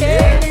way,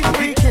 every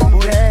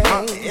freaking day,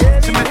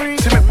 every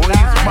freaking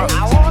night,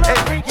 I wanna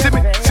freak you,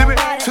 baby.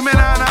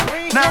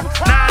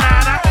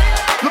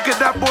 Look at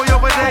that boy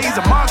over there, he's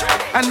a mug.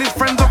 And his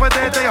friends over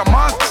there, they are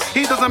mugs.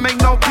 He doesn't make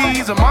no pee,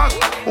 he's a mug.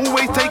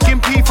 Always taking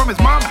pee from his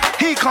mum.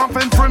 He can't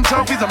fend for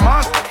himself, he's a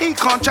mug. He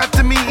can't chat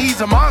to me,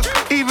 he's a mug.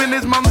 Even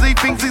his mumsy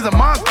thinks he's a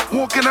mug.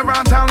 Walking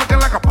around town looking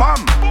like a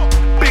bum.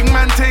 Big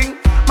man ting,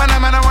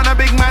 man, I want a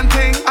big man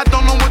ting. I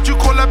don't know what you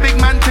call a big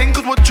man ting,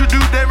 cause what you do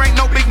there ain't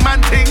no big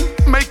man ting.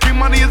 Making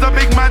money is a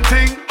big man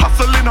ting.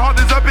 Hustling hard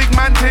is a big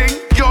man ting.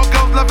 Your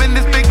girl's loving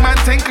this big man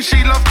ting, cause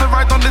she loves to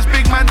ride on this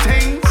big man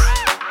ting.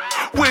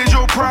 Where's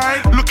your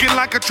pride? Looking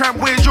like a tramp,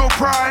 where's your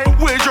pride?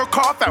 Where's your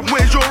car fam?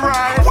 Where's your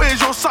ride? Where's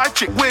your side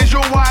chick? Where's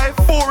your wife?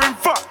 Boring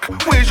fuck,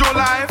 where's your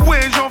life?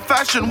 Where's your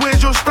fashion?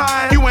 Where's your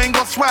style? You ain't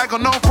got swag or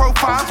no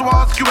profile, so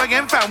I'll ask you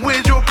again fam,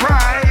 where's your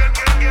pride?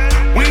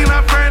 We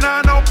not afraid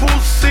of no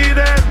pussy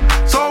then.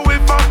 So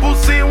if a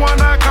pussy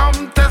wanna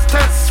come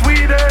test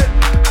we then.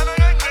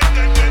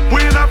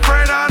 We not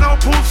afraid of no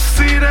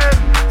pussy then.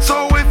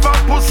 So if a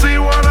pussy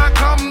wanna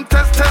come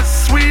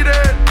test we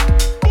then.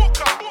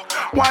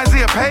 Why is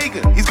he a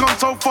pagan? He's gone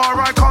so far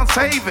I can't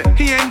save it.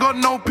 He ain't got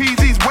no peas,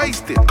 he's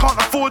wasted. Can't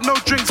afford no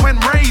drinks when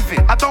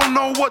raving. I don't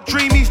know what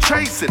dream he's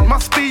chasing.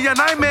 Must be a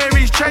nightmare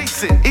he's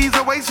chasing. He's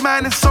a waste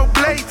man, it's so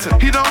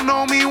blatant. He don't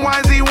know me, why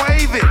is he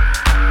waving?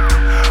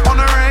 On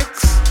her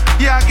ex,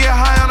 yeah I get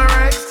high on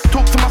her ex.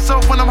 Talk to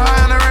myself when I'm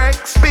high on her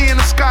ex. Be in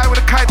the sky with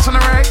the kites on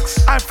her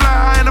ex. I fly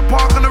high in the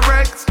park on the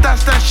Rex.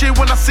 That's that shit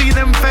when I see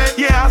them fed.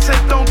 Yeah I said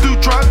don't do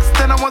drugs.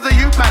 Then I was a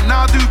youth man,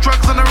 now I do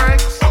drugs on the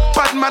Rex.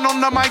 Bad man on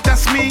the mic,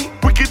 that's me.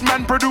 Wicked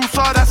man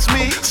producer, that's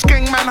me.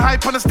 Skeng man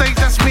hype on the stage,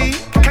 that's me.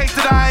 K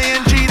to the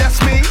ING,